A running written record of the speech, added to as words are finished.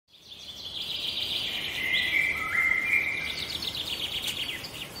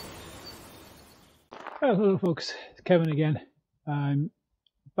Well, hello folks, it's Kevin again. I'm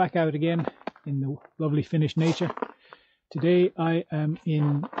back out again in the lovely Finnish nature. Today I am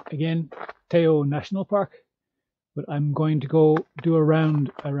in, again, Teijo National Park, but I'm going to go do a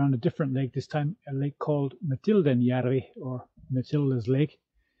round around a different lake, this time a lake called Matildanjärvi, or Matilda's Lake.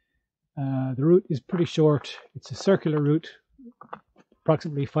 The route is pretty short. It's a circular route,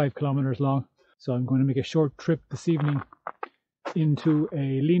 approximately 5 kilometers long. So I'm going to make a short trip this evening into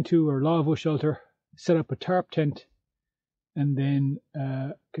a lean-to or lavvo shelter, set up a tarp tent, and then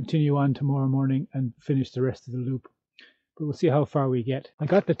continue on tomorrow morning and finish the rest of the loop. But we'll see how far we get. I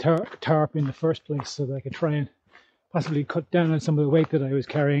got the tarp in the first place so that I could try and possibly cut down on some of the weight that I was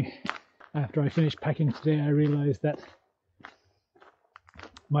carrying. After I finished packing today, I realized that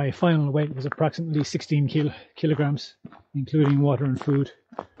my final weight was approximately 16 kilograms, including water and food.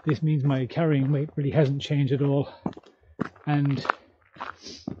 This means my carrying weight really hasn't changed at all. And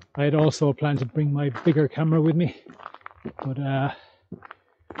I had also planned to bring my bigger camera with me, but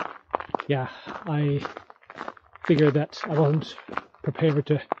yeah, I figured that I wasn't prepared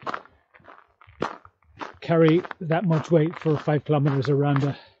to carry that much weight for 5 kilometers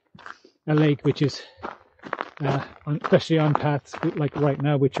around a lake, which is especially on paths like right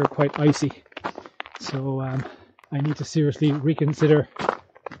now, which are quite icy. So I need to seriously reconsider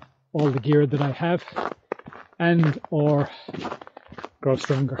all the gear that I have and or grow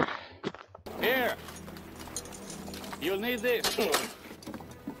stronger. Here, you'll need this.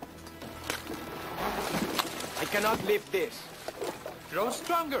 I cannot lift this. Grow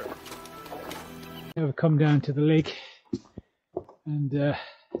stronger. I've come down to the lake, and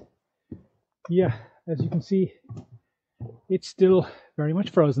yeah, as you can see, it's still very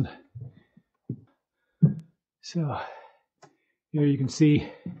much frozen. So here you can see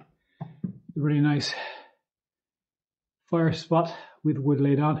a really nice fire spot with wood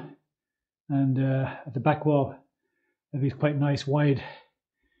laid on, and at the back wall have these quite nice wide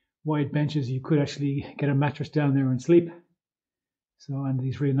benches. You could actually get a mattress down there and sleep. So, and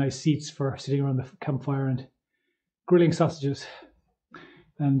these really nice seats for sitting around the campfire and grilling sausages.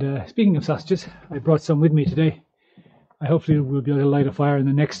 And speaking of sausages, I brought some with me today. I hopefully will be able to light a fire in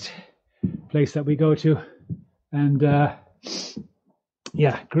the next place that we go to, and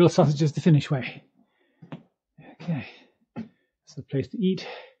yeah, grill sausages the Finnish way. Okay, that's the place to eat.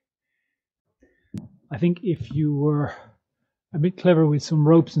 I think if you were a bit clever with some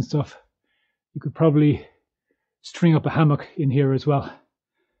ropes and stuff, you could probably string up a hammock in here as well.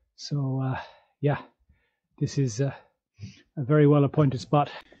 So yeah, this is a very well appointed spot.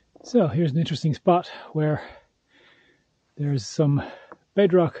 So here's an interesting spot where there's some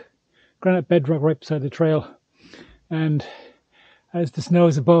bedrock, granite bedrock right beside the trail, and as the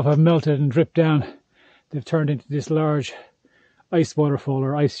snows above have melted and dripped down, they've turned into this large ice waterfall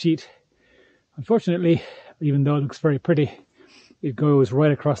or ice sheet. Unfortunately, even though it looks very pretty, it goes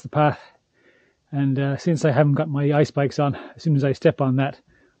right across the path. And since I haven't got my ice bikes on, as soon as I step on that,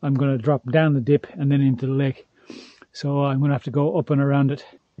 I'm going to drop down the dip and then into the lake. So I'm going to have to go up and around it.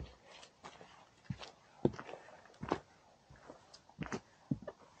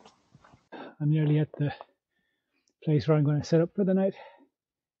 I'm nearly at the place where I'm going to set up for the night.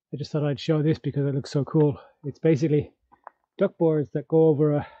 I just thought I'd show this because it looks so cool. It's basically duck boards that go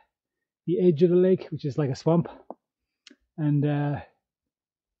over the edge of the lake, which is like a swamp, and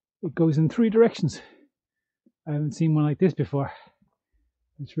it goes in 3 directions. I haven't seen one like this before.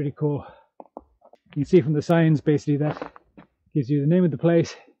 It's really cool. You can see from the signs, basically, that gives you the name of the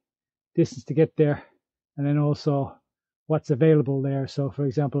place, distance to get there, and then also what's available there. So, for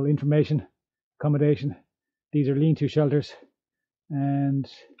example, information, accommodation. These are lean-to shelters,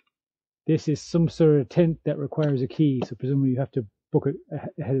 and this is some sort of tent that requires a key, so presumably you have to book it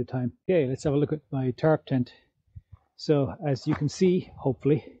ahead of time. Okay, let's have a look at my tarp tent. So as you can see,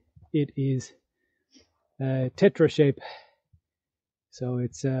 hopefully, it is tetra shape. So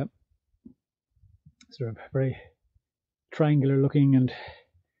it's sort of very triangular looking and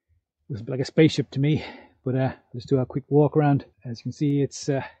looks like a spaceship to me. But let's do a quick walk around. As you can see, it's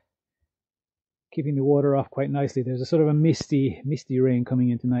keeping the water off quite nicely. There's a sort of a misty rain coming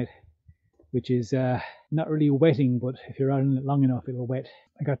in tonight, which is not really wetting, but if you're out in it long enough, it'll wet.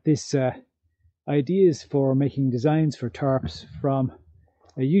 I got this ideas for making designs for tarps from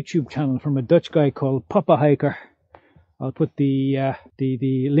a YouTube channel from a Dutch guy called Papa Hiker. I'll put the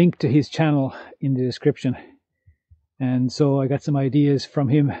link to his channel in the description. And so I got some ideas from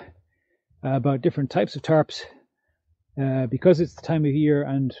him about different types of tarps. Because it's the time of year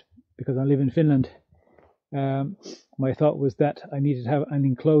and because I live in Finland, my thought was that I needed to have an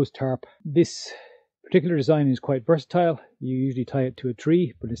enclosed tarp. This particular design is quite versatile. You usually tie it to a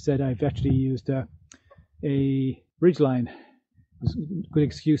tree, but instead I've actually used a ridgeline. It's a good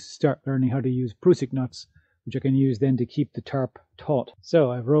excuse to start learning how to use picturesque knots, which I can use then to keep the tarp taut.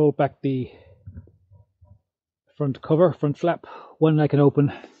 So I've rolled back the front cover, front flap. One I can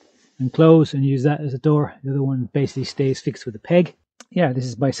open and close and use that as a door. The other one basically stays fixed with a peg. Yeah, this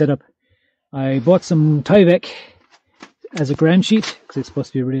is my setup. I bought some Tyvek as a ground sheet because it's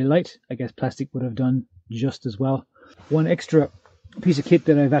supposed to be really light. I guess plastic would have done just as well. One extra piece of kit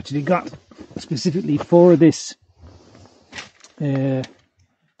that I've actually got specifically for this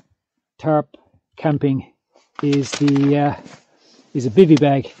tarp camping is a bivvy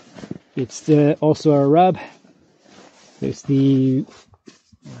bag. It's also a rab. There's the,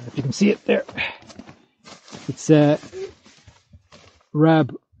 if you can see it there, it's a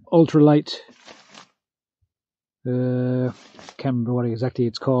rab ultralight. Can't remember what exactly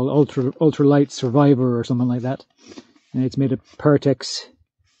it's called. Ultralight Survivor or something like that. And it's made of Pertex,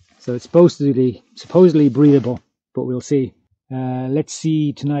 so it's supposedly breathable, but we'll see. Let's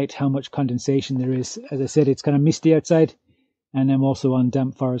see tonight how much condensation there is. As I said, it's kind of misty outside, and I'm also on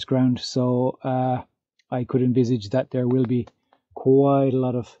damp forest ground, so I could envisage that there will be quite a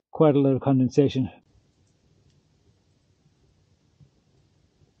lot of condensation.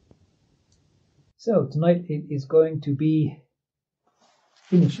 So tonight it is going to be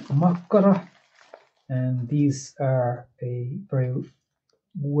Finnish makkara, and these are a very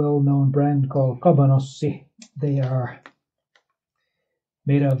well-known brand called Kabanossi. They are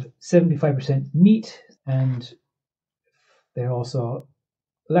made of 75% meat, and they're also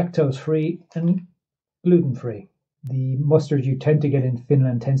lactose-free and gluten-free. The mustard you tend to get in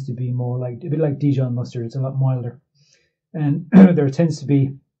Finland tends to be more like a bit like Dijon mustard. It's a lot milder, and there tends to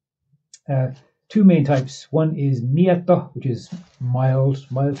be two main types. One is mietto, which is mild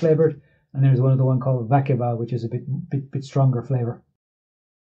flavored, and there's another one called väkevä, which is a bit stronger flavor.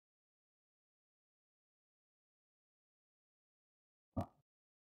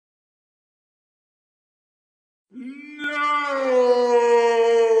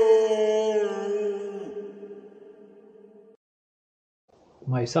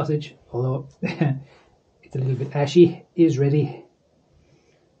 My sausage, although it's a little bit ashy, is ready.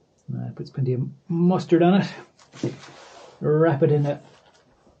 I put plenty of mustard on it. Wrap it in a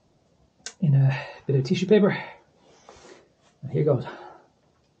bit of tissue paper. And here goes.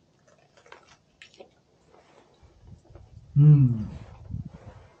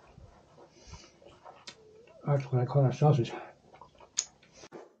 That's what I call a sausage.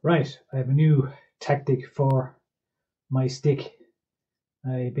 Right, I have a new tactic for my stick.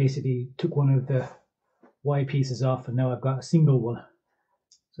 I basically took one of the Y pieces off, and now I've got a single one,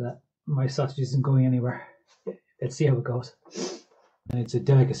 so that my sausage isn't going anywhere. Let's see how it goes. And it's a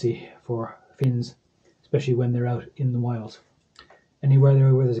delicacy for Finns, especially when they're out in the wild. Anywhere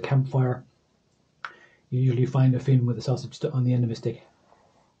there where there's a campfire, you usually find a Finn with a sausage on the end of a stick.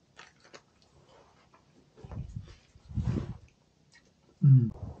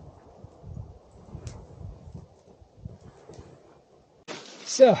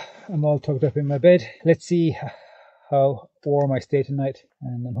 So, I'm all tucked up in my bed. Let's see how warm I stay tonight,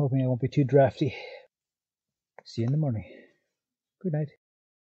 and I'm hoping I won't be too drafty. See you in the morning. Good night.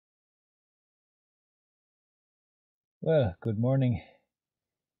 Well, good morning.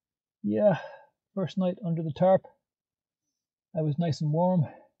 Yeah, first night under the tarp. I was nice and warm.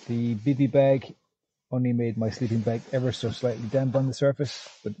 The bivvy bag only made my sleeping bag ever so slightly damp on the surface,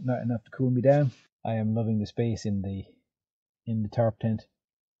 but not enough to cool me down. I am loving the space in the tarp tent.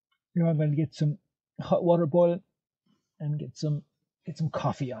 Now I'm going to get some hot water boiling and get some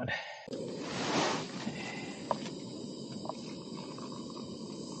coffee on.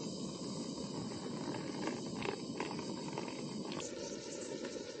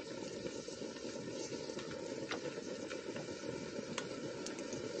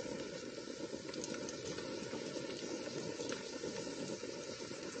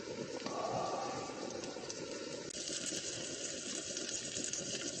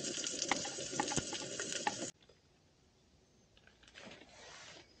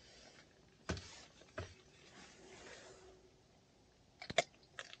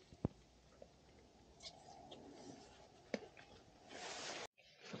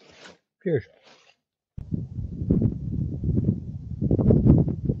 Cheers.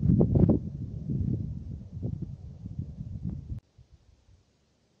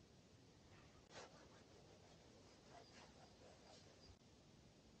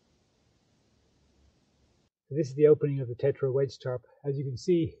 So this is the opening of the tetra-wedge tarp. As you can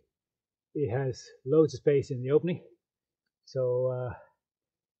see, it has loads of space in the opening, so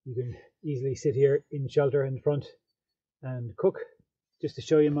you can easily sit here in shelter in front and cook. Just to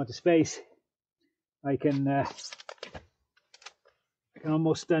show you the amount of space, I can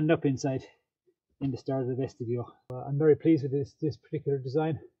almost stand up inside in the start of the vestibule. I'm very pleased with this particular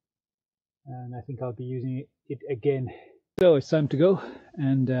design, and I think I'll be using it again. So it's time to go,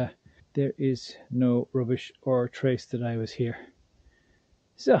 and there is no rubbish or trace that I was here.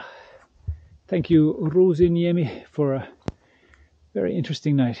 So thank you, Roosinniemi, for a very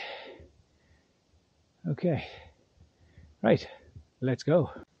interesting night. Okay, right, let's go.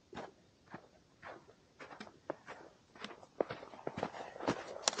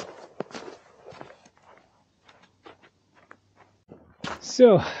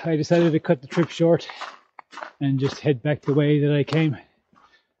 So I decided to cut the trip short and just head back the way that I came,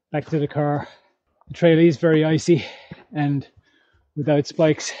 back to the car. The trail is very icy, and without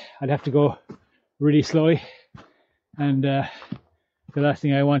spikes I'd have to go really slowly, and the last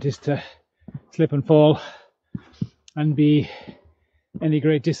thing I want is to slip and fall and be any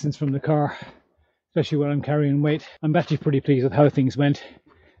great distance from the car, especially when I'm carrying weight. I'm actually pretty pleased with how things went.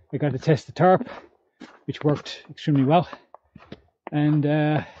 I got to test the tarp, which worked extremely well, and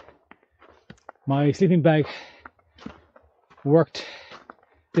my sleeping bag worked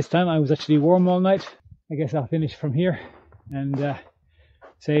this time. I was actually warm all night. I guess I'll finish from here and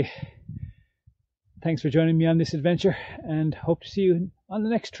say thanks for joining me on this adventure, and hope to see you on the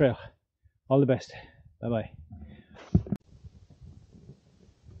next trail. All the best. Bye bye.